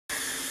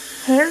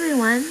Hey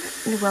everyone,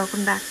 and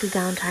welcome back to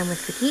Downtime with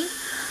Vicky.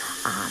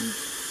 I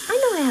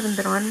know I haven't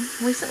been on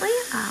recently,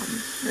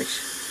 which,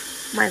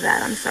 my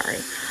bad, I'm sorry.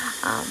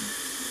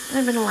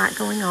 There's been a lot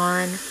going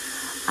on,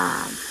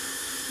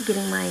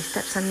 getting my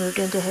stepson moved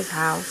into his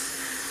house,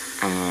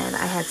 and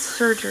I had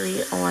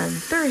surgery on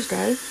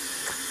Thursday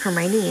for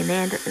my knee, and they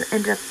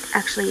ended up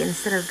actually,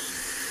 instead of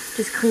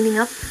just cleaning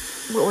up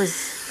what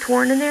was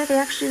torn in there, they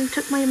actually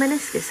took my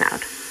meniscus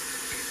out.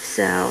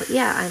 So,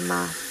 yeah, I'm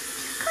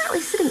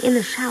currently sitting in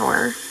the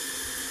shower,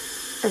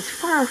 as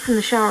far from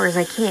the shower as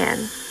I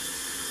can,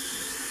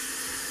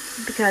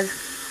 because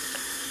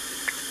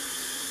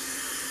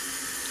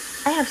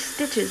I have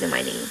stitches in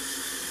my knee,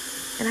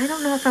 and I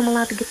don't know if I'm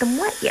allowed to get them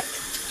wet yet,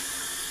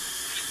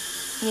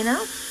 you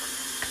know?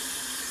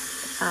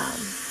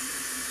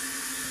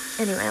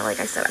 Anyway, like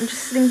I said, I'm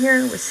just sitting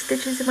here with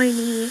stitches in my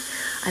knee.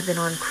 I've been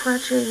on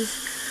crutches,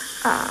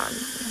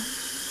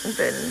 I've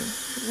been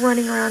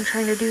running around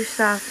trying to do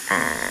stuff,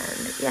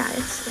 and yeah,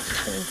 it's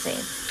been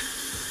insane.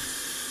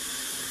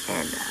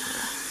 And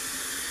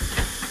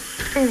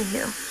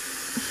anywho,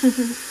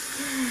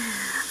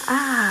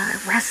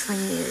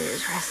 wrestling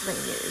news.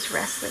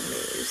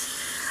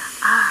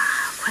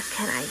 What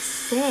can I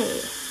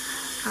say?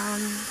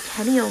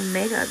 Kenny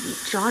Omega beat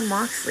Jon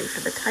Moxley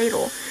for the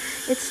title.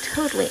 It's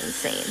totally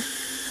insane.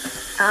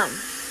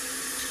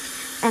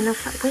 And the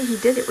way he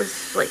did it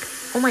was like,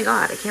 oh my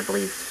god, I can't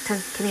believe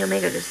Kenny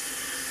Omega just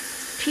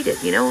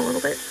cheated, a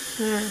little bit.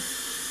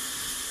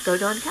 Go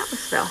Don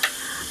Callis, though.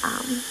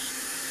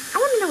 I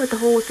want to know what the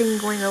whole thing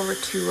going over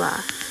to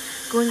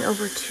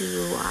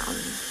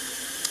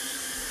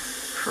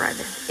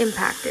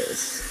Impact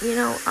is.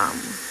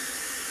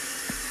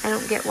 I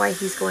don't get why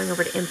he's going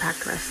over to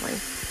Impact Wrestling.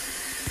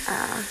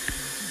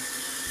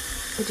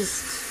 It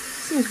just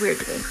seems weird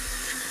to me.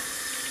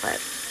 But,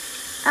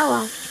 oh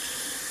well.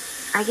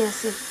 I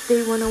guess if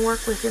they want to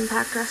work with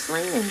Impact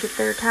Wrestling and get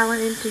their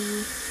talent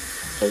into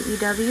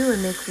AEW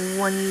and make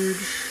one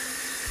huge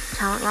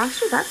talent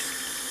roster, that's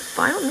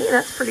fine with me.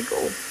 That's pretty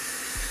cool.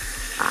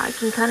 I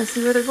can kind of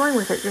see where they're going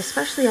with it,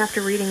 especially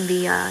after reading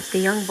the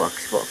Young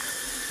Bucks book,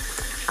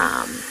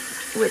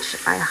 which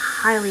I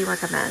highly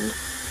recommend.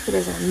 It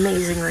is an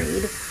amazing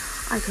read.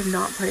 I could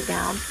not put it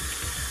down.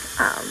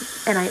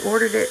 And I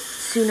ordered it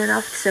soon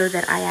enough so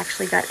that I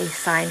actually got a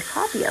signed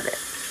copy of it,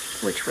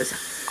 which was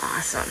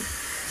awesome.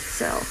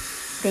 So,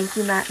 thank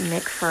you, Matt and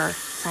Nick, for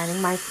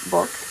signing my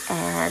book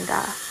and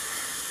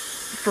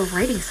for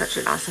writing such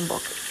an awesome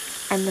book.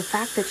 And the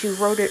fact that you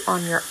wrote it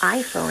on your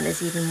iPhone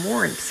is even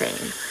more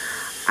insane.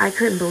 I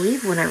couldn't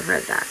believe when I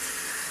read that.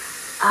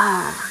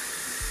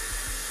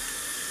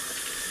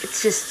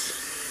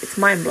 It's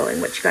mind-blowing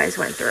what you guys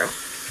went through.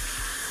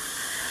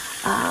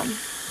 I'm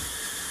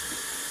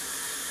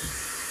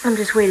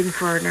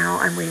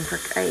waiting for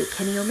a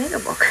Kenny Omega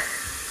book.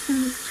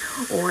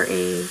 Or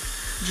a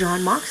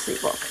Jon Moxley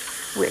book,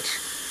 which,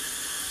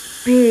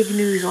 big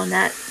news on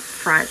that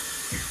front.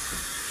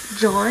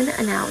 Jon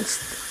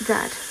announced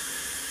that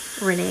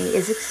Renee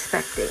is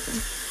expecting,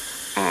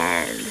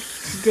 and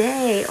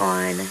today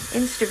on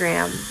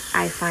Instagram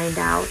I find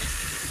out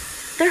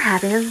they're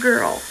having a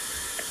girl.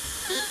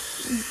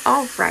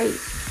 Alright.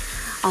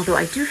 Although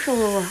I do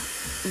feel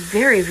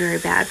very, very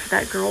bad for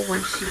that girl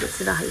once she gets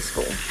into high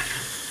school.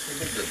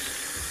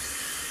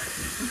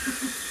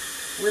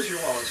 Where's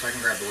your wallet so I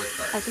can grab the whip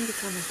card? I think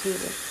it's on the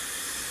table.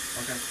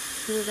 Okay.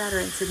 Either that or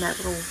it's in that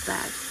little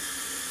bag.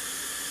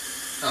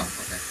 Oh,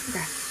 okay.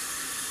 Okay.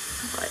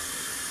 But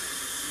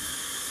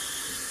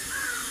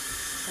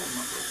Hold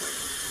them up real quick.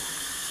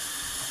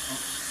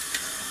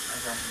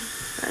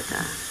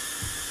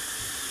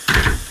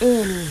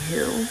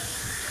 Anywho,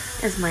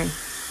 as my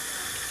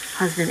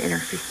husband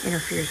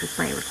interferes with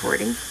my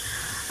recording,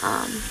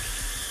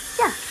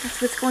 yeah, that's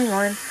what's going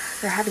on.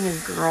 They're having a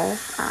girl.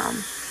 I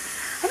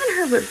haven't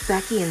heard what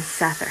Becky and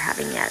Seth are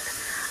having yet.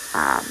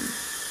 I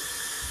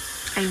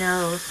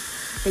know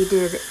they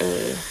did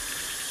a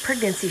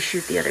pregnancy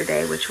shoot the other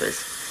day, which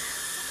was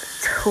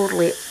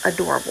totally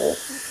adorable.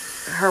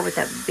 Her with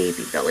that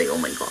baby belly, oh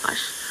my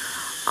gosh.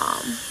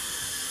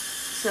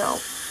 So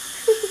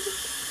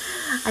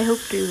I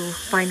hope to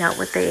find out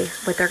what they're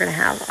gonna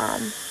have.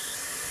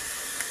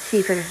 See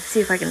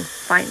if I can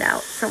find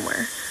out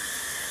somewhere.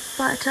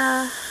 But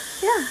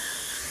yeah,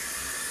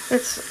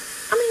 it's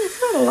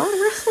not a lot of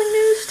wrestling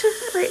news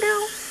right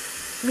now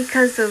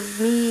because of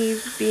me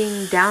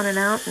being down and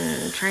out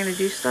and trying to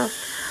do stuff.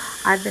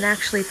 I've been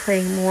actually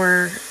playing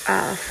more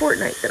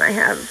Fortnite than I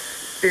have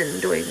been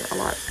doing a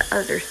lot of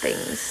other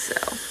things. So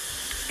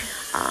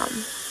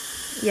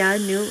yeah,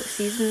 new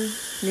season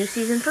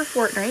for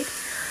Fortnite.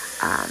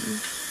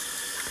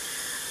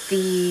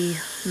 The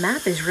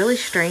map is really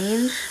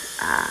strange,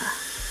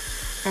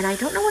 and I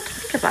don't know what to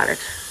think about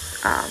it.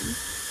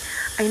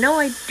 I know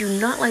I do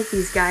not like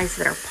these guys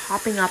that are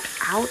popping up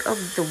out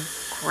of the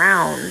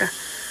ground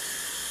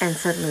and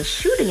suddenly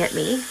shooting at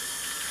me.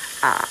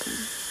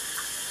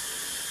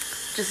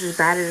 Just as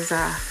bad as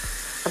the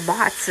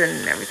bots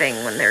and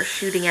everything when they're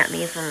shooting at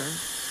me from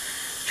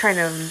trying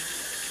to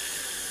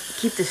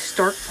keep the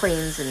stork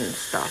planes and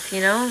stuff,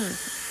 you know?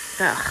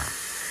 Ugh.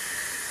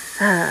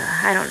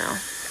 I don't know.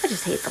 I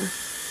just hate them.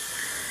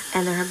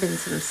 And there have been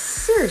some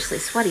seriously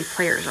sweaty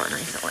players on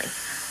recently.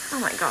 Oh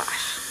my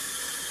gosh.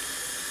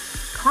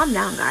 Calm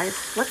down, guys.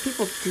 Let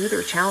people do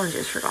their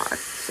challenges, for God's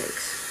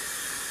sakes.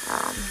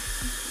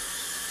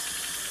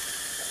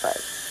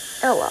 But,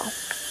 oh well.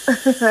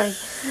 Like,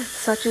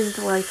 such is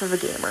the life of a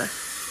gamer.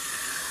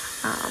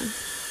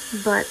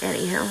 But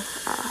anywho,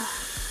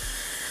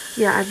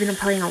 yeah, I've been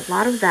playing a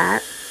lot of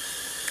that.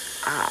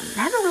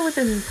 Haven't really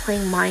been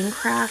playing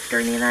Minecraft or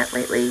any of that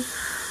lately.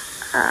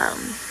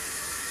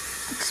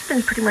 Just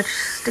been pretty much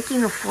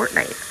sticking to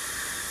Fortnite.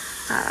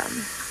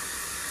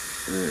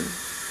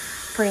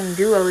 Playing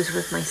duos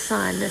with my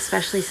son,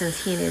 especially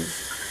since he and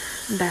his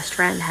best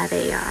friend had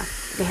they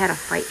had a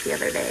fight the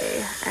other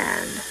day,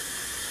 and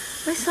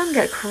my son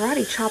got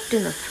karate chopped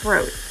in the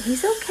throat.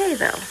 He's okay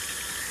though,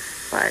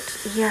 but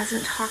he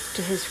hasn't talked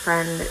to his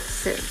friend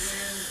since.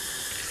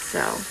 So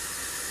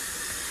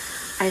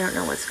I don't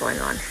know what's going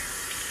on.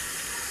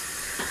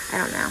 I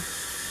don't know.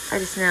 I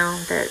just know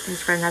that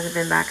his friend hasn't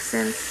been back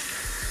since,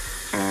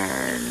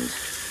 and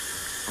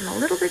I'm a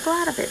little bit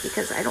glad of it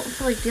because I don't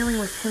feel like dealing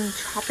with him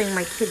chopping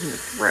my kid in the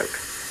throat.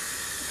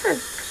 Could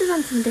have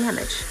done some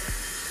damage.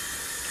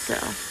 So,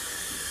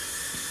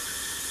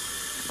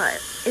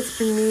 but it's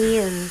been me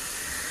and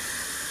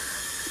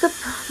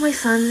my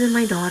sons and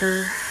my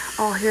daughter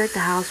all here at the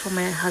house while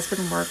my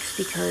husband works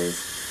because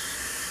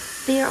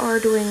they are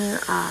doing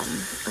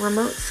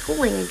remote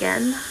schooling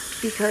again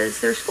because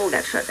their school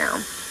got shut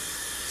down.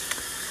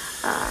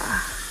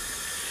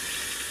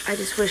 I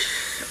just wish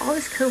all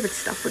this COVID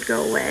stuff would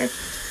go away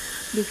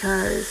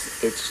because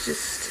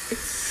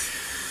it's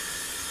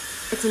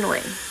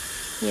annoying,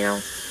 you know?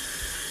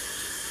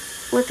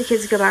 Let the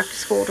kids go back to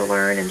school to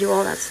learn and do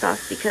all that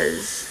stuff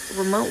because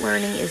remote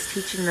learning is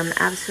teaching them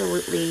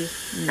absolutely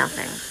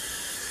nothing.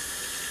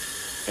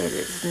 It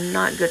is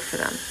not good for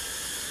them.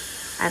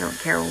 I don't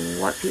care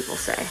what people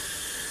say.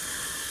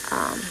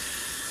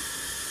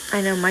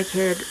 I know my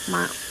kids,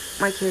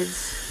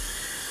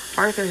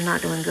 Arthur's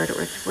not doing good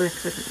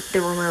with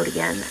the remote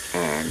again,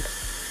 and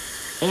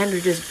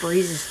Andrew just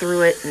breezes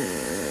through it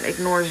and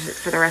ignores it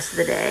for the rest of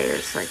the day.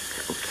 It's like,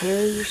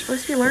 okay, you're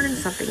supposed to be learning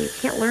something. You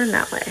can't learn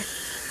that way.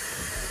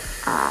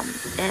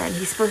 And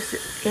Andrew's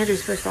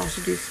supposed to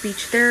also do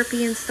speech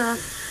therapy and stuff,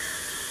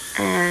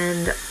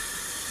 and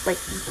like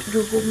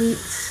Google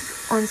Meets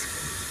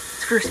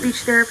for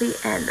speech therapy,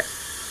 and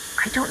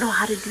I don't know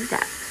how to do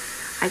that.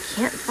 I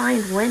can't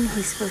find when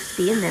he's supposed to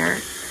be in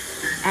there,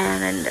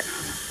 and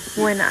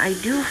when I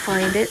do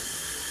find it,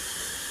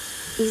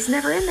 he's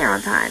never in there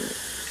on time.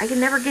 I can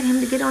never get him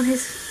to get on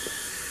his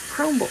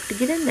Chromebook to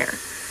get in there.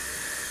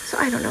 So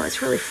I don't know,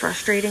 it's really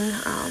frustrating.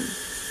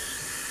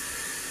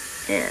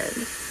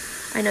 And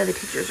I know the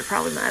teachers are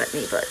probably mad at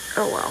me, but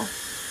oh well.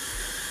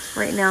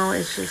 Right now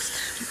it's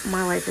just,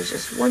 my life is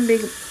just one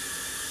big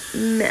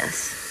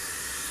mess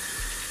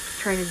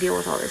trying to deal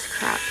with all this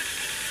crap.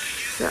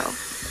 So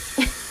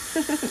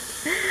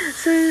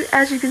so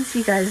as you can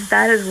see, guys,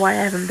 that is why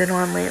I haven't been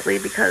on lately,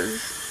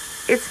 because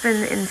it's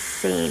been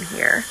insane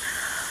here.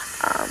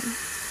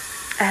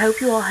 I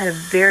hope you all had a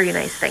very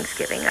nice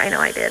Thanksgiving. I know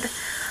I did.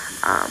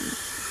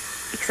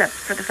 Except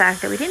for the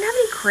fact that we didn't have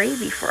any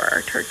gravy for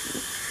our turkey,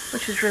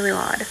 which was really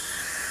odd.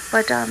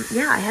 But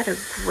yeah, I had a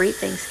great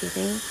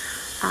Thanksgiving.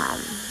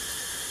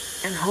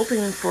 I'm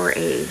hoping for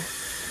a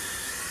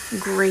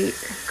great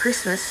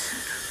Christmas,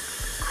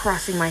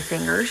 crossing my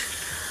fingers.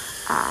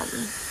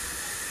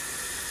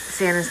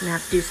 Santa's gonna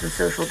have to do some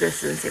social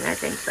distancing, I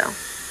think, though.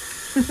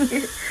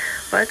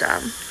 But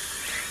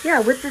yeah,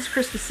 with this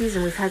Christmas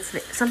season, we've had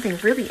something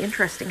really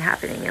interesting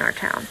happening in our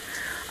town.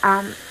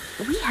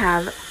 We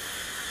have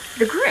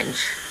the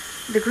Grinch.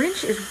 The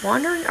Grinch is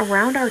wandering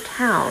around our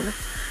town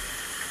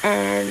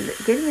and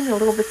getting into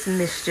little bits of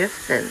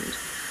mischief, and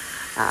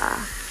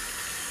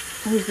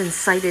he's been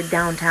sighted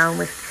downtown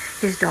with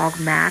his dog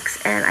Max,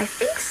 and I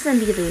think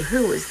Cindy Lou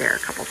Who was there a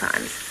couple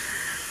times.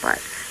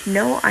 But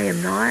no, I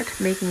am not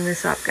making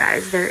this up,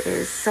 guys. There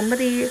is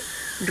somebody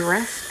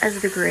dressed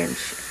as the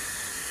Grinch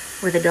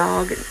with a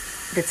dog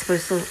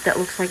that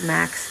looks like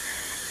Max,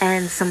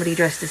 and somebody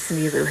dressed as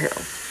Cindy Lou Who,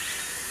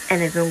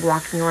 and they've been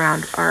walking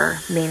around our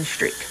main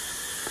street.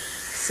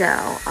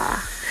 So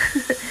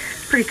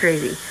pretty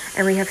crazy.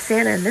 And we have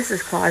Santa and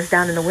Mrs. Claus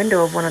down in the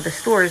window of one of the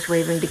stores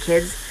waving to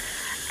kids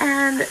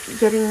and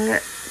getting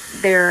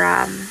their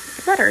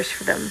letters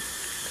for them.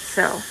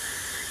 So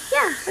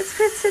yeah,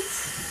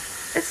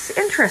 it's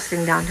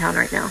interesting downtown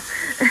right now.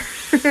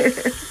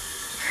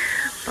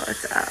 But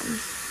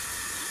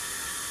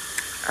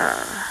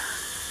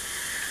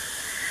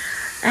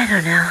I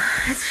don't know.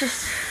 It's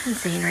just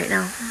insane right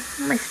now.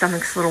 My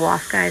stomach's a little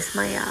off, guys.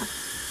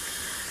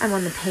 I'm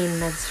on the pain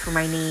meds for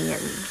my knee,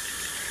 and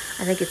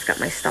I think it's got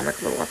my stomach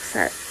a little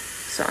upset.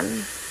 So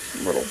I'm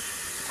a little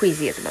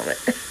queasy at the moment.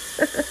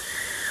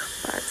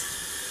 But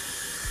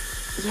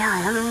yeah,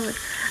 I haven't really,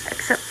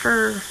 except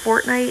for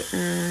Fortnite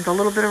and the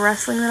little bit of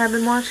wrestling that I've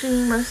been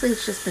watching, mostly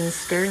it's just been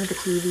staring at the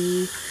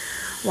TV,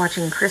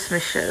 watching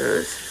Christmas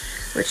shows,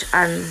 which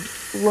I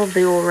love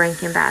the old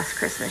Rankin Bass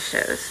Christmas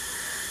shows.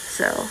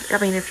 So, I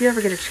mean, if you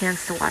ever get a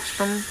chance to watch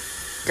them,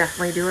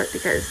 definitely do it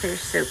because they're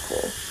so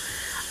cool.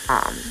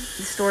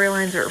 The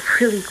storylines are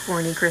really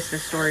corny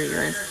Christmas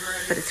storylines,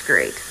 but it's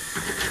great.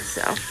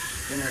 So,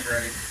 Dinner's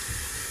ready.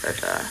 But,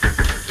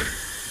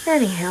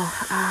 anywho,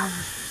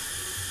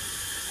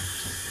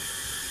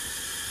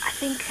 I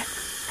think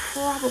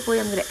probably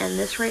I'm going to end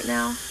this right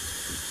now.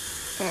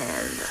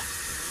 And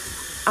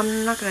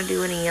I'm not going to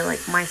do any,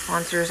 like, my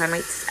sponsors. I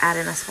might add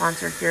in a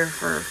sponsor here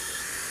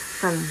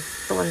from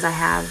the ones I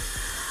have,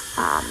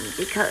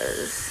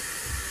 because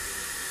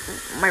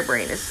my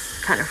brain is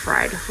kind of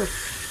fried with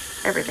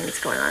everything that's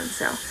going on.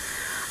 So,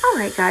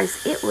 alright guys,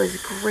 it was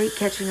great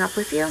catching up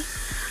with you.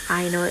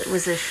 I know it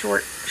was a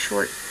short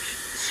show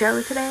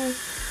today.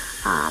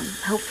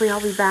 Hopefully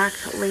I'll be back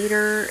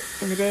later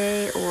in the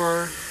day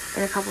or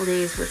in a couple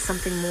days with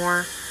something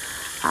more.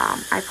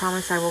 I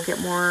promise I will get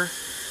more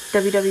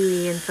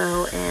WWE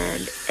info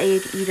and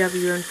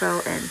AEW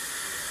info and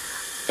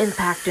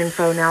Impact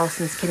info now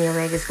since Kenny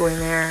Omega is going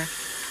there,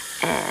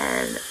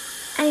 and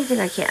anything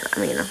I can. I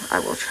mean, I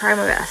will try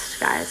my best,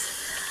 guys.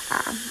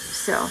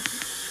 So,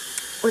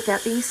 with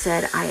that being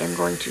said, I am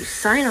going to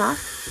sign off.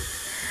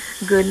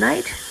 Good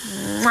night.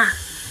 Mwah.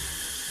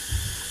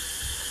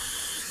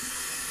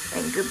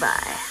 And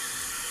goodbye.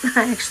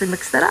 I actually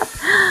mixed that up.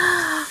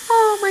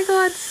 Oh my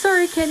god,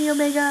 sorry Kenny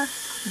Omega.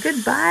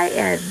 Goodbye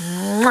and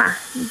mwah.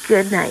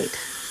 Good night.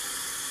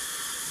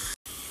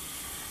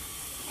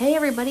 Hey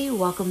everybody,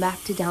 welcome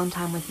back to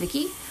Downtime with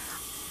Vicky.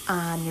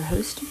 I'm your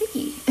host,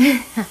 Vicky.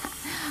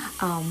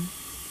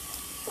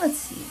 Let's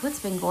see, what's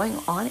been going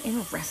on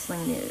in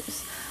wrestling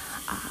news?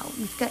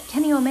 We've got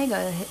Kenny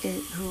Omega,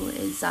 who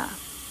is,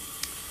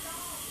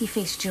 he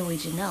faced Joey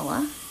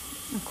Janela.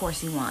 Of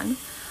course he won.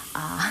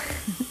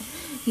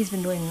 He's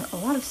been doing a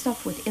lot of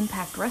stuff with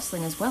Impact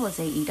Wrestling as well as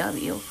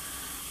AEW.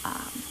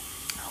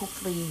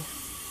 Hopefully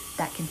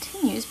that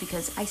continues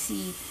because I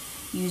see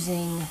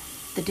using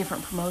the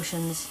different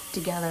promotions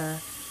together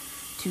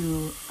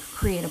to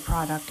create a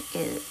product.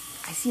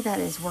 I see that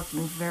as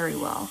working very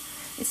well.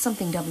 It's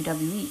something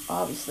WWE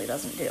obviously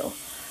doesn't do,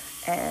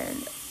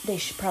 and they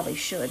probably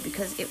should,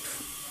 because it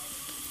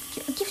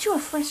gives you a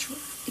fresh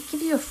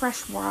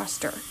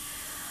roster.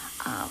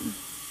 I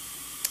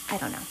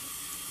don't know.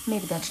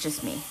 Maybe that's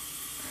just me.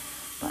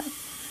 But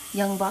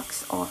Young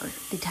Bucks are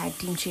the tag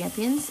team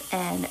champions,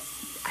 and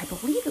I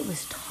believe it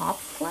was Top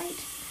Flight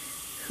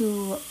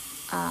who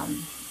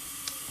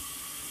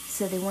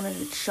said they wanted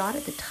a shot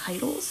at the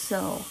titles,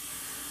 so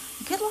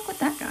good luck with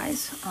that,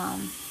 guys.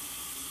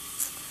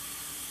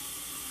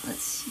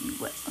 Let's see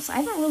what else. I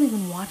haven't really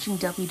been watching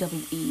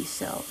WWE,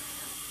 so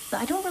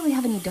I don't really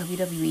have any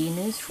WWE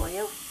news for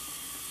you.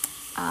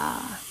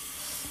 I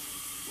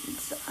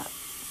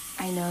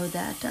know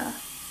that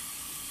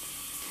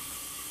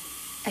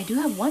I do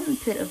have one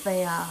bit of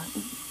a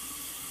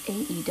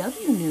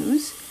AEW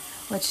news,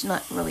 which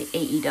not really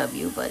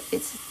AEW, but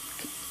it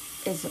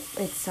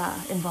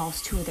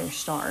involves two of their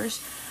stars.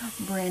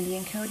 Brandy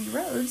and Cody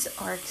Rhodes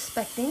are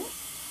expecting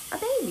a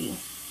baby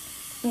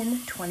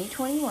in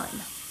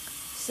 2021.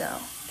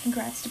 So,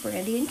 congrats to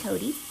Brandy and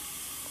Cody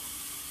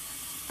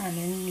on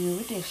their new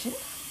addition.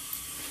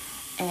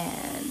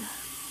 And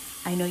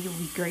I know you'll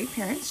be great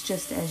parents,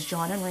 just as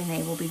John and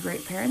Renee will be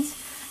great parents.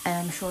 And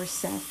I'm sure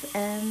Seth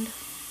and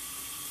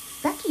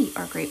Becky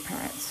are great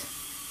parents,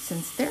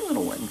 since their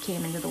little one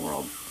came into the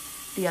world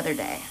the other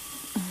day.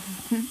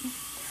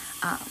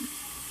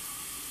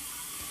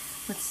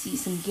 Let's see,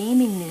 some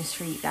gaming news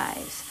for you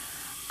guys.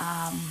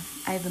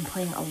 I've been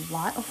playing a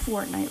lot of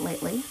Fortnite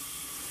lately.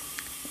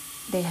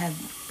 They have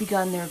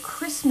begun their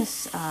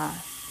Christmas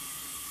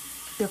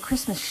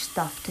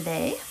stuff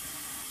today.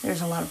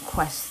 There's a lot of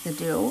quests to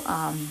do.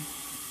 I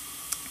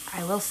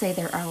will say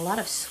there are a lot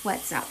of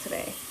sweats out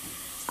today.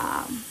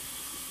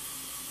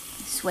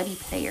 Sweaty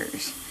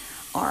players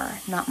are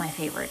not my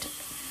favorite.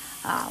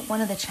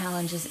 One of the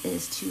challenges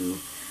is to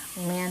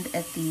land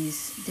at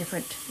these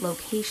different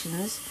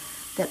locations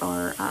that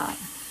are,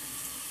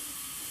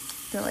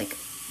 they're like,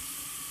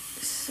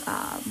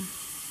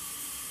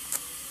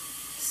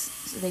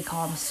 they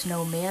call them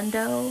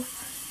snowmando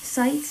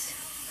sites.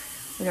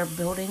 They're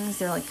buildings,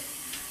 they're like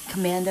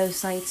commando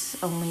sites,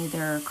 only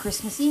they're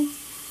Christmassy.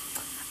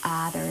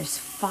 There's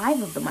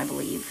 5 of them, I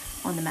believe,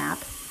 on the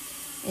map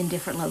in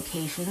different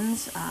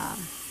locations.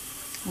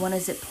 One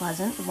is at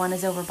Pleasant, one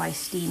is over by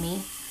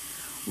Steamy,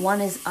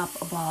 one is up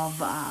above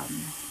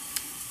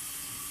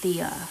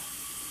the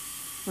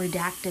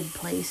redacted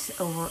place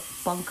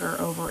bunker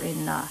over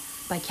in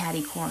by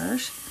Caddy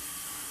Corners,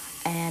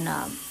 and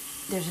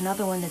there's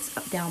another one that's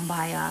up down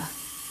by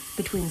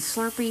between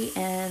Slurpee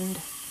and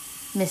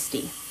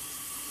Misty.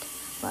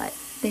 But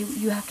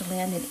you have to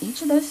land in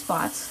each of those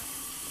spots,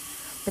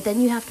 but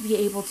then you have to be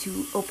able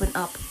to open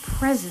up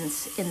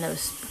presents in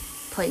those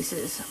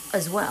places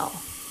as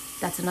well.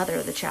 That's another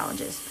of the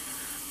challenges.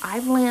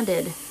 I've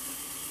landed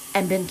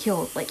and been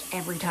killed like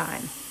every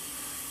time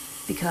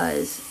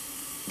because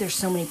there's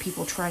so many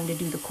people trying to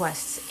do the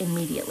quests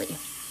immediately,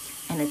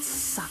 and it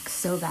sucks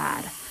so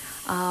bad.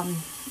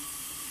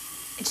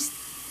 It's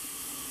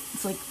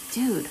like,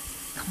 dude,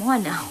 come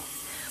on now.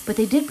 But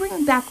they did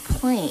bring back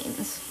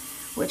planes,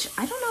 which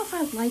I don't know if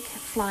I like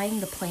flying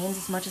the planes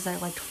as much as I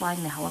liked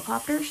flying the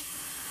helicopters.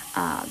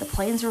 The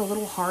planes are a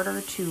little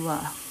harder to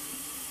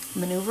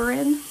maneuver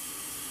in.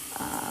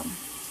 I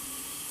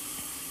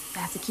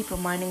have to keep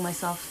reminding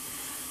myself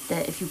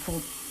that if you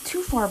pull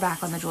too far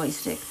back on the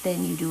joystick,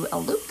 then you do a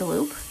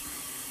loop-de-loop.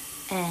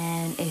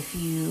 And if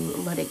you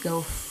let it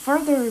go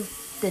further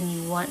than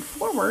you want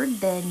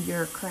forward, then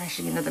you're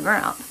crashing into the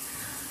ground.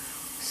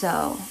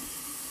 So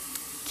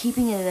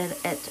keeping it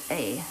at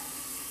a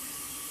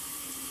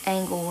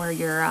angle where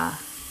you're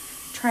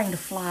trying to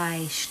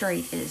fly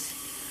straight is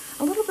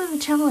a little bit of a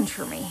challenge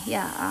for me.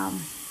 Yeah,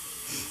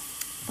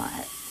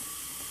 but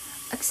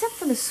except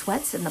for the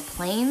sweats and the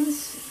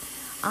planes,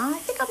 I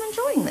think I'm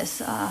enjoying this.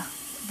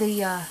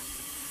 The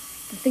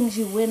things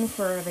you win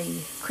for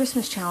the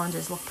Christmas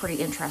challenges look pretty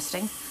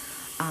interesting.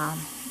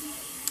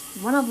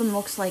 One of them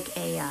looks like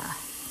a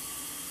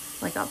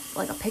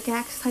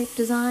pickaxe type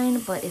design,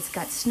 but it's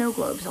got snow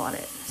globes on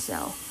it.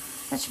 So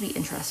that should be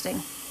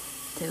interesting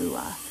to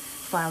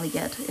finally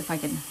get if I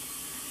can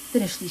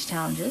finish these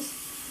challenges.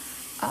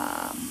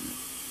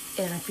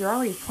 And if you're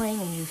already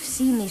playing and you've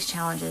seen these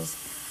challenges,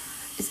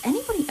 is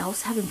anybody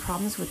else having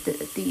problems with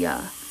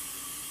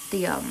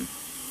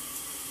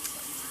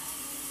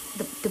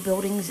the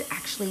buildings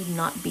actually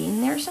not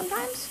being there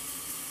sometimes?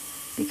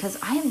 Because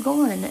I have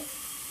gone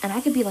and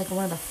I could be like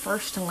one of the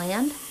first to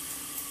land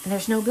and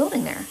there's no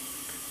building there.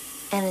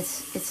 And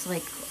it's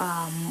like,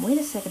 wait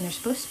a second, there's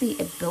supposed to be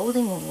a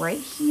building right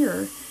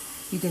here.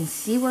 You can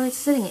see where it's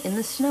sitting in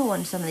the snow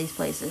on some of these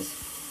places,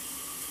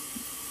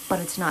 but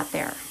it's not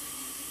there.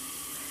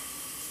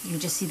 You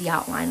just see the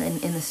outline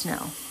in the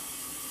snow.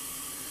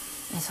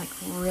 And it's like,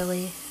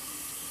 really?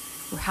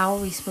 How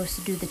are we supposed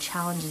to do the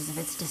challenges if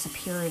it's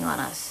disappearing on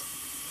us?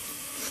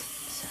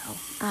 So,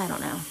 I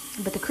don't know.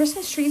 But the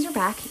Christmas trees are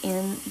back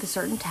in the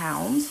certain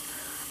towns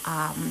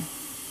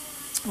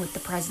with the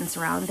presents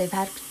around. They've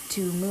had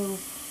to move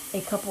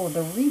a couple of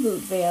the reboot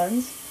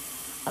vans.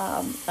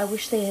 I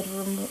wish they had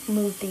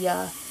moved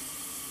the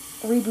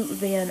reboot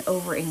van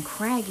over in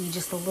Craggy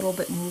just a little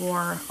bit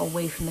more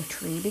away from the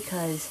tree,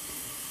 because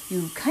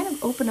you kind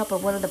of open up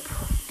one of the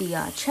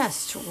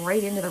chests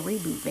right into the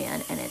reboot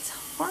van, and it's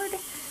hard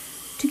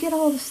to get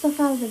all the stuff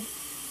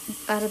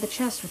out of the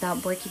chest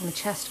without breaking the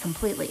chest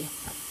completely.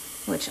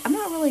 Which I'm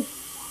not really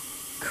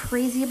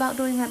crazy about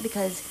doing that,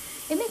 because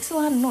it makes a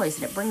lot of noise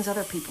and it brings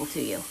other people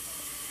to you.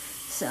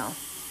 So,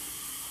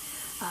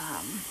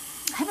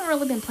 I haven't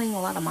really been playing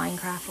a lot of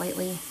Minecraft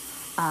lately.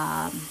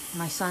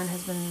 My son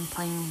has been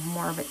playing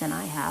more of it than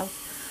I have.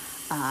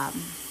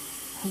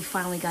 He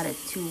finally got it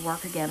to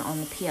work again on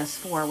the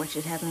PS4, which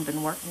it hadn't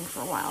been working for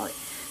a while.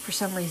 For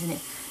some reason,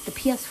 the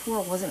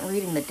PS4 wasn't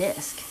reading the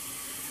disc,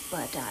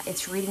 but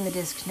it's reading the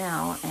disc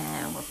now,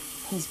 and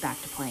he's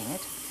back to playing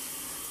it.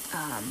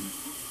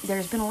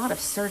 There's been a lot of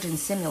Surgeon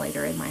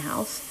Simulator in my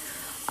house,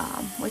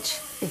 which,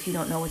 if you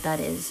don't know what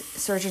that is,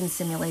 Surgeon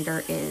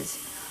Simulator is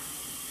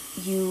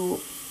you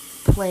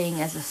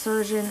playing as a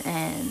surgeon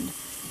and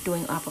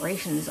doing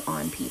operations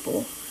on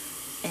people,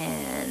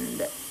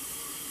 and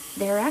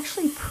they're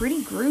actually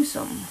pretty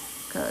gruesome,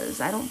 because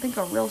I don't think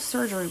a real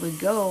surgery would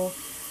go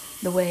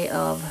the way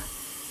of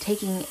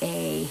taking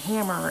a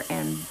hammer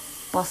and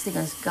busting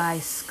a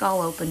guy's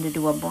skull open to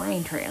do a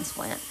brain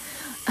transplant.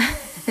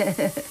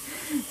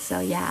 So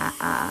yeah,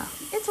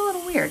 it's a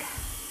little weird,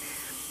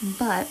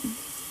 but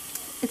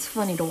it's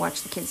funny to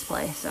watch the kids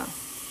play, so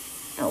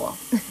oh well.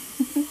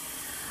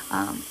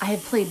 I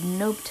have played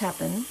Nope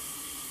Teppen.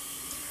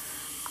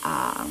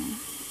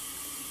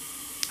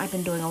 I've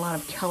been doing a lot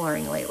of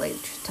coloring lately,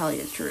 to tell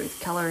you the truth.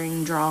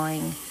 Coloring,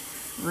 drawing,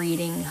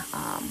 reading.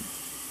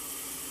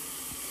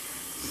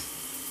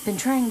 Been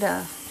trying,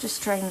 the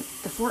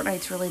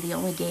Fortnite's really the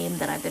only game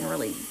that I've been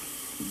really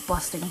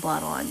busting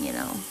butt on, you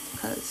know,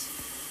 because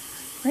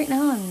right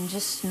now I'm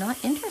just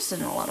not interested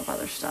in a lot of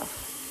other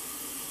stuff.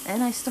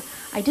 And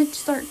I did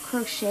start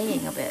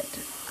crocheting a bit,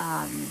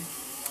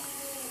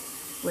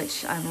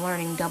 which I'm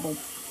learning double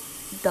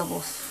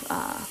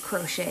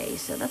crochet,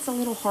 so that's a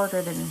little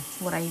harder than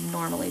what I'm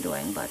normally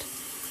doing, but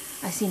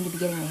I seem to be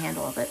getting the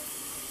handle of it.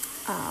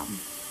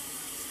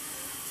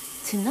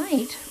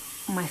 Tonight,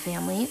 my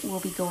family will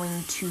be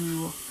going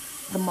to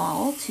the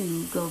mall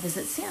to go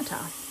visit Santa.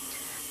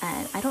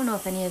 And I don't know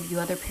if any of you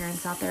other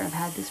parents out there have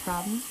had this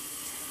problem.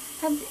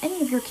 Have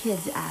any of your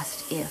kids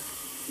asked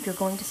if you're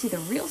going to see the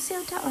real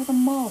Santa or the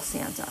mall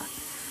Santa?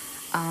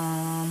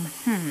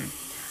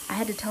 I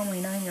had to tell my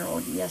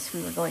 9-year-old, yes,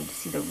 we were going to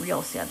see the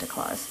real Santa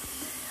Claus.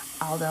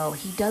 Although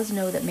he does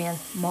know that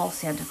mall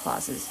Santa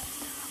Clauses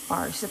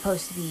are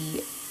supposed to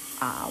be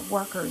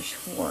workers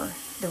for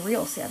the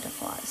real Santa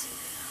Claus.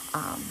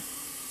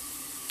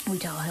 We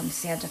tell him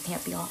Santa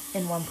can't be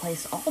in one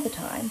place all the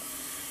time,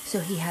 so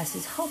he has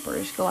his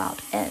helpers go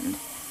out and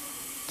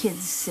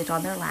kids sit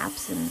on their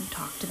laps and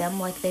talk to them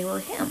like they were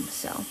him.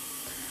 So,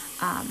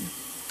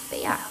 but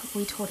yeah,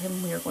 we told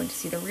him we were going to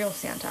see the real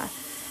Santa,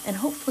 and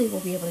hopefully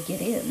we'll be able to get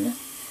in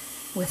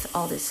with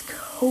all this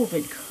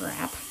COVID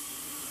crap.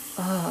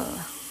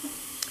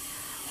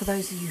 For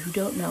those of you who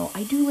don't know,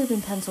 I do live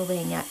in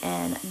Pennsylvania,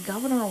 and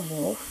Governor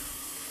Wolf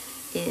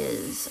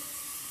is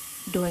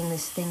doing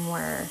this thing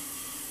where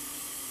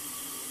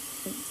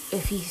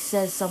if he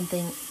says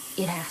something,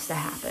 it has to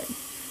happen.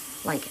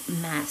 Like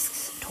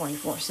masks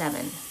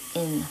 24/7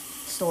 in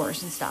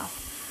stores and stuff.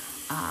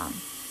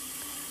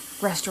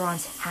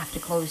 Restaurants have to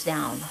close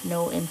down.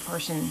 No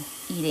in-person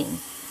eating.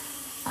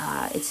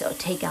 It's a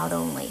takeout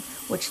only,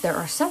 which there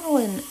are several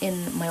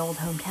in my old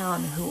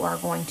hometown who are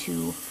going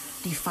to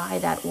defy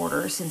that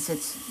order since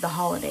it's the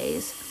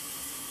holidays,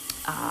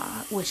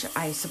 which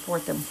I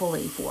support them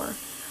fully for.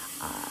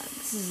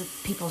 This is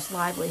people's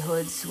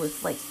livelihoods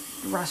with like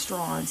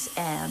restaurants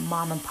and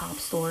mom and pop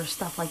stores,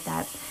 stuff like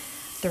that.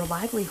 Their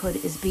livelihood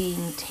is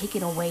being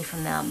taken away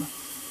from them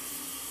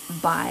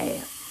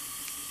by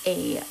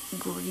a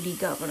greedy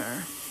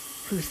governor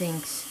who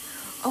thinks,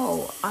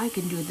 oh, I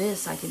can do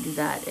this, I can do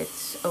that,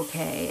 it's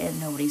okay, and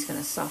nobody's going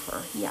to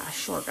suffer. Yeah,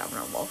 sure,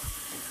 Governor Wolf.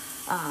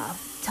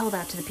 Tell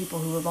that to the people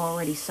who have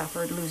already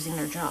suffered losing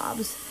their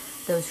jobs,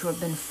 those who have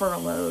been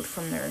furloughed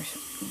from their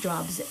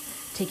jobs,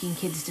 taking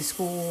kids to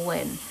school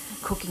and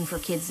cooking for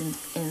kids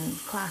in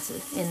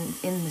classes,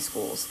 in the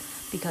schools,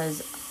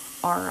 because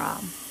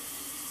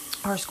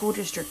our school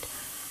district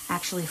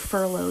actually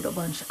furloughed a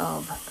bunch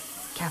of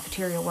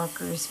cafeteria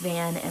workers,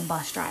 van and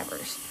bus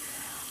drivers.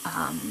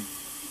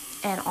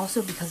 And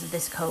also because of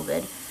this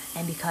COVID,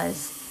 and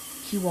because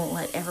he won't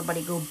let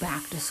everybody go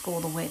back to school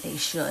the way they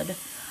should,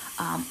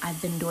 I've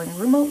been doing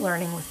remote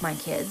learning with my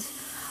kids.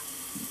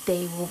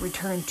 They will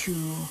return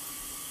to,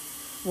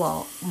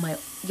 well, my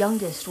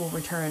youngest will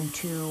return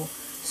to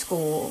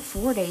school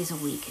 4 days a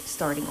week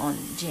starting on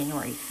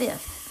January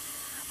 5th.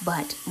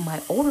 But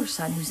my older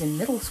son, who's in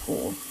middle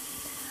school,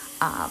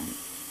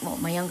 well,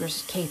 my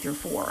youngest K through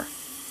 4,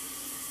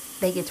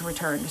 they get to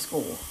return to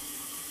school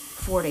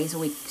 4 days a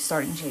week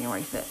starting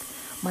January 5th.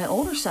 My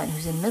older son,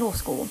 who's in middle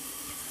school,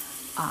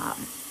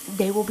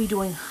 they will be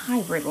doing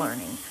hybrid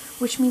learning,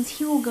 which means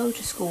he will go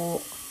to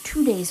school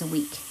 2 days a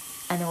week,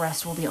 and the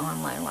rest will be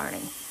online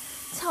learning.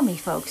 Tell me,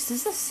 folks,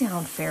 does this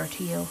sound fair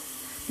to you?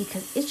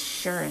 Because it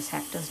sure as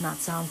heck does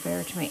not sound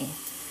fair to me.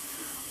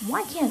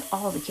 Why can't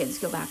all the kids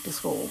go back to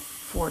school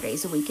 4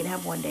 days a week and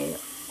have 1 day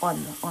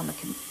on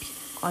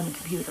the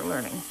computer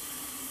learning?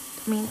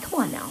 I mean,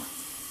 come on now.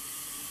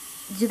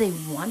 Do they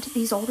want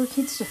these older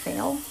kids to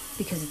fail?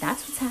 Because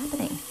that's what's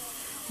happening.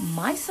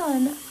 My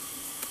son,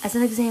 as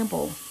an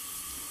example,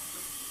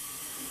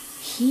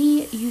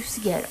 he used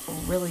to get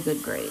really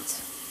good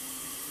grades.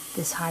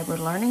 This hybrid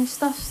learning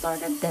stuff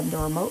started, then the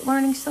remote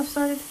learning stuff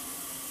started.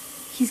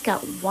 He's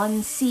got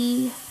 1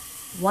 C,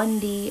 1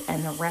 D,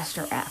 and the rest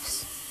are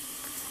Fs.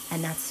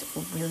 And that's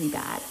really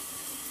bad.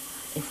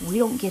 If we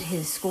don't get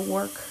his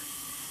schoolwork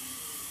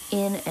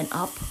in and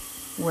up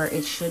where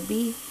it should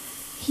be,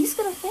 he's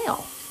going to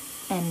fail.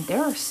 And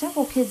there are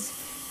several kids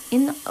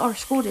in our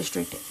school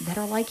district that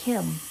are like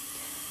him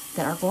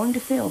that are going to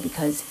fail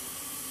because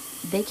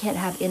they can't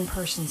have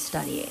in-person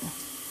studying.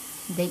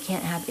 They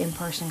can't have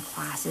in-person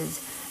classes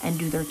and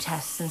do their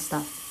tests and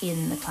stuff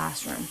in the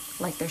classroom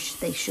like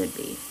they should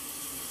be.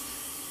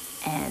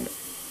 And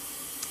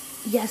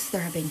yes,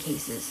 there have been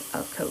cases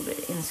of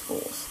COVID in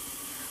schools.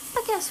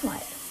 But guess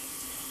what?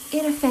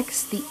 It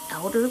affects the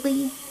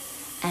elderly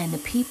and the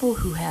people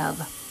who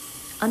have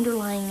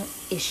underlying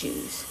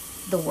issues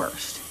the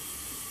worst.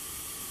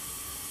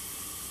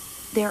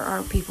 There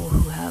are people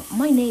who have,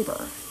 my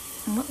neighbor,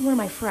 one of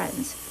my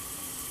friends,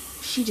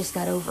 she just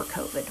got over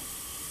COVID.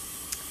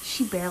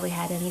 She barely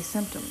had any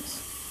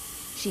symptoms.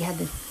 She had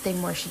the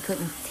thing where she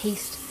couldn't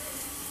taste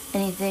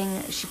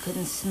anything, she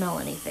couldn't smell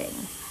anything.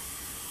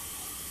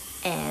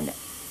 And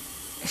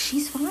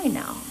she's fine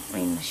now. I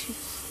mean,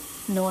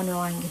 she's no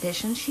underlying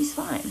conditions, she's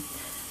fine.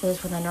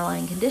 Those with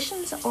underlying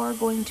conditions are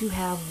going to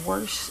have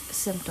worse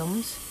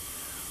symptoms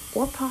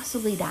or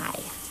possibly die.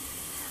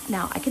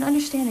 Now, I can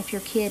understand if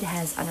your kid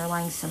has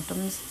underlying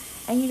symptoms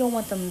and you don't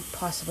want them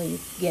possibly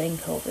getting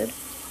COVID.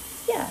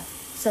 Yeah,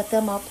 set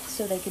them up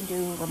so they can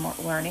do remote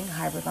learning,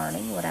 hybrid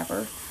learning,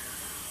 whatever.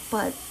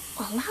 But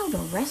allow the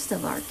rest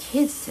of our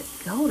kids to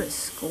go to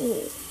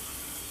school.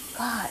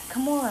 God,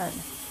 come on.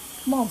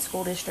 Come on,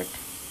 school district.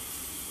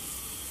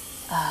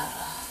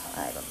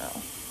 I don't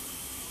know.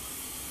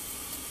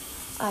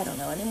 I don't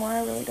know anymore.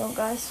 I really don't,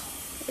 guys.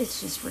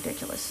 It's just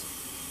ridiculous.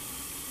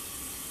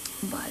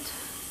 But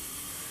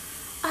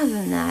other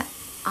than that,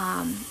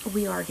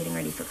 we are getting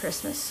ready for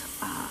Christmas.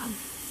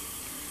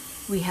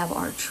 We have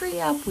our tree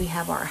up. We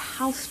have our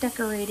house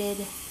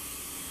decorated.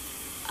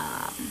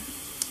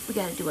 We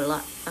got to do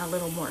a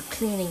little more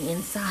cleaning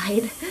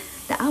inside.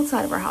 The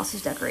outside of our house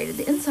is decorated.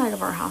 The inside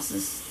of our house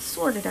is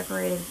sort of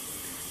decorated,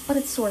 but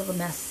it's sort of a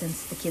mess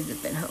since the kids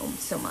have been home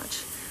so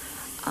much.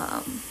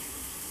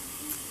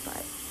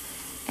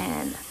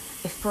 And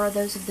if for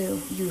those of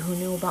you who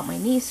knew about my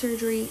knee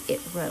surgery, it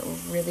went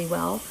really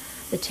well.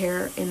 The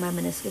tear in my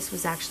meniscus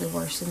was actually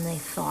worse than they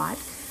thought.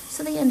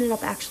 So they ended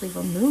up actually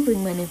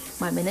removing my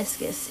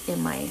meniscus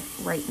in my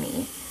right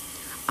knee.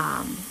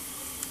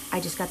 I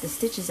just got the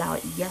stitches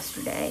out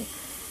yesterday,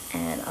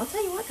 and I'll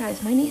tell you what,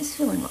 guys, my knee is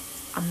feeling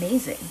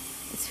amazing.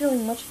 It's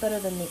feeling much better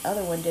than the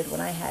other one did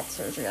when I had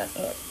surgery on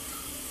it.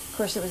 Of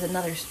course, it was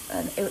another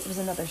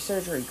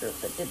surgery group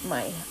that did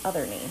my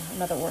other knee,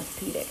 another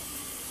orthopedic.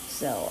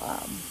 So,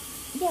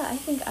 yeah, I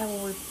think I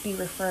will be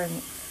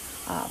referring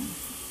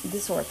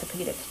this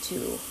orthopedic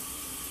to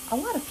a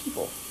lot of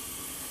people.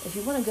 If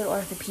you want a good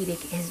orthopedic,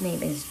 his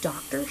name is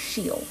Dr.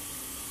 Shield.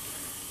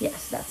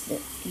 Yes, that's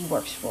it. He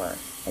works for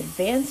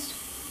Advanced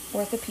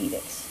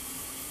Orthopedics.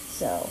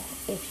 So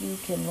if you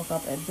can look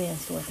up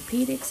Advanced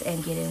Orthopedics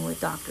and get in with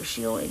Dr.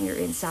 Shield and you're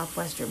in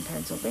southwestern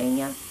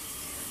Pennsylvania,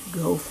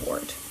 go for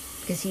it,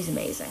 because he's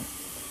amazing.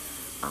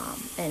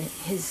 And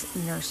his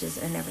nurses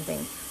and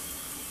everything,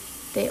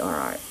 they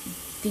are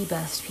the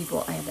best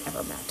people I have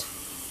ever met.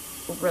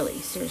 Really,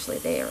 seriously,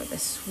 they are the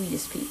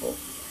sweetest people.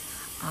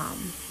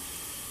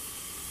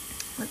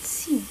 Let's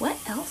see, what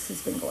else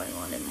has been going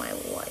on in my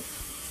life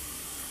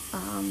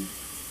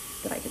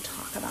that I could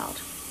talk about.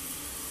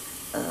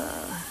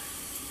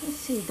 Let's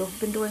see, I've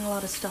been doing a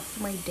lot of stuff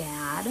for my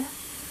dad.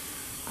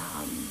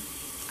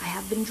 I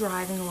have been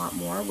driving a lot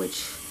more,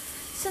 which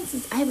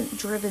I haven't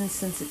driven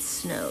since it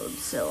snowed,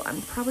 so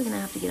I'm probably going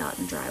to have to get out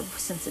and drive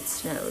since it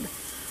snowed.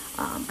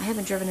 I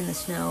haven't driven in the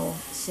snow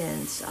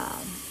since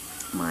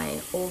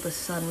my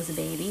oldest son was a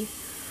baby.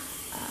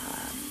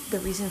 The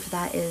reason for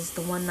that is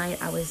the one day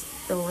I was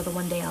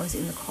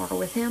in the car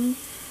with him,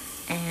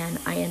 and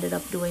I ended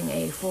up doing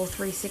a full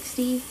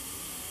 360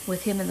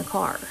 with him in the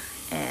car,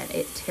 and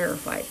it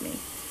terrified me.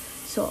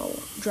 So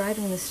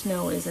driving in the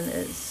snow isn't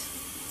as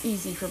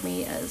easy for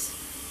me as,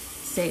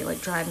 say, like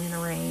driving in the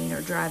rain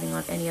or driving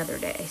on any other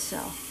day.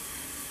 So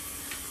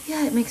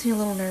yeah, it makes me a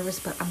little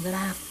nervous, but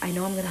I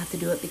know I'm gonna have to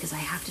do it because I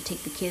have to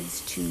take the kids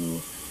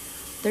to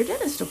their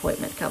dentist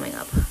appointment coming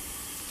up.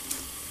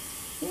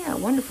 Yeah,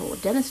 wonderful.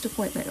 Dentist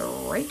appointment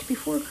right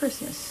before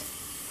Christmas.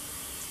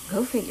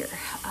 Go figure.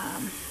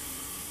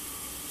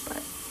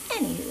 But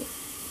anywho,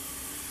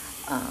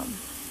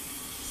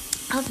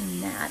 other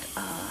than that,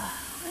 I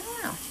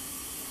don't know.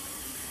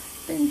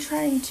 Been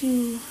trying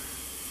to,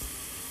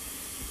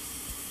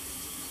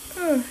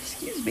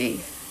 excuse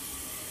me.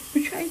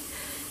 Been trying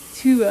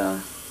to,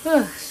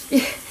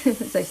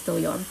 as I still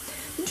yawn.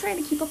 Been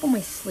trying to keep up on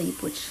my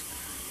sleep, which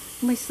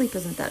my sleep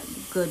isn't that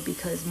good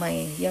because my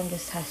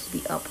youngest has to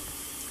be up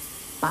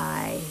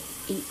by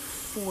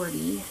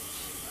 8:40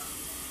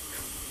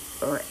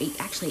 or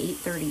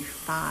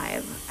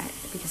 8:35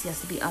 because he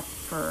has to be up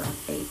for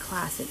a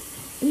class at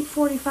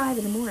 8:45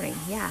 in the morning.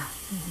 Yeah.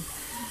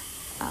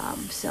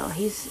 So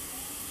his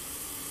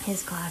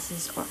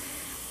classes are,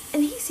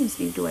 and he seems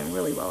to be doing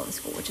really well in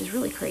school, which is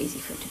really crazy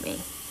to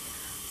me.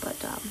 But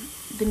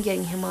been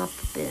getting him up,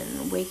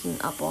 been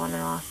waking up on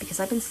and off because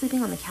I've been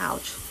sleeping on the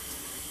couch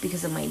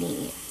because of my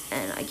knee,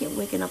 and I get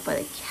waken up by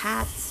the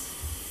cats.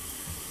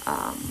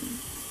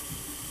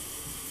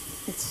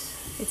 It's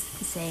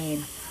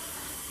insane.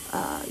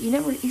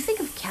 You think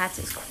of cats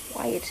as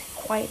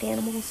quiet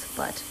animals,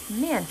 but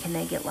man, can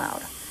they get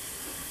loud.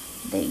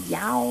 They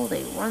yowl,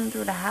 they run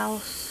through the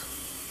house,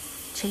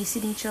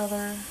 chasing each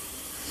other.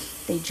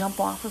 They jump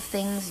off of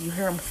things, you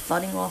hear them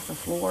thudding off the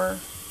floor.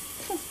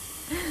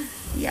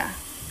 Yeah,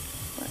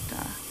 but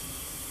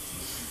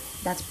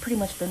that's pretty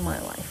much been my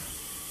life.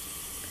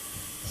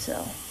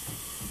 So,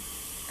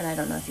 and I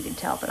don't know if you can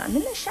tell, but I'm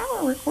in the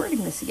shower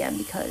recording this again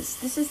because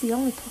this is the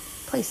only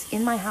place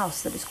in my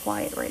house that is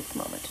quiet right at the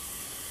moment.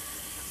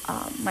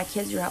 My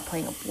kids are out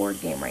playing a board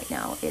game right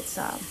now. It's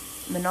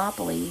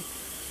Monopoly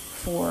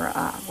for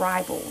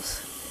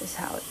Rivals is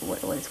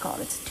what it's called.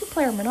 It's a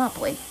 2-player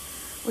Monopoly,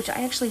 which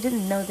I actually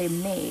didn't know they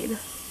made.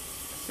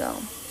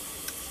 So,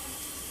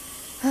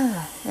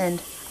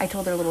 and I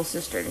told their little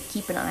sister to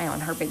keep an eye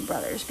on her big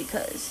brothers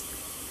because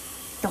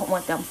don't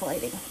want them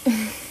fighting.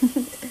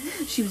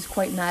 She was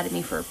quite mad at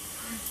me for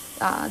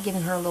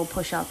giving her a little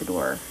push out the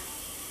door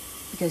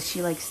because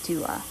she likes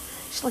to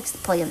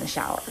play in the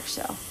shower.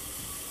 So,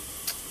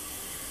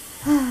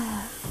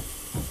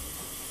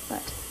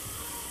 but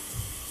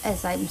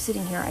as I'm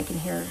sitting here, I can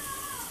hear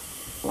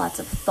lots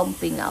of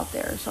thumping out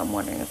there. So I'm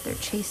wondering if they're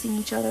chasing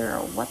each other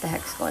or what the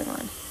heck's going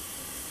on.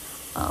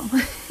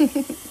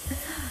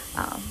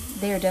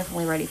 They are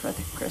definitely ready for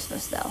the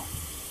Christmas though.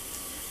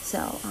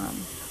 So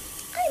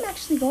I'm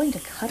actually going to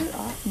cut it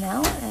off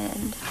now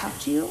and talk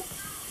to you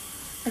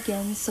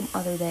again some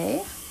other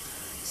day.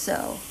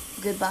 So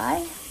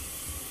goodbye,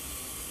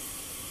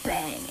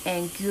 bang,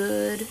 and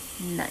good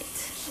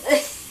night.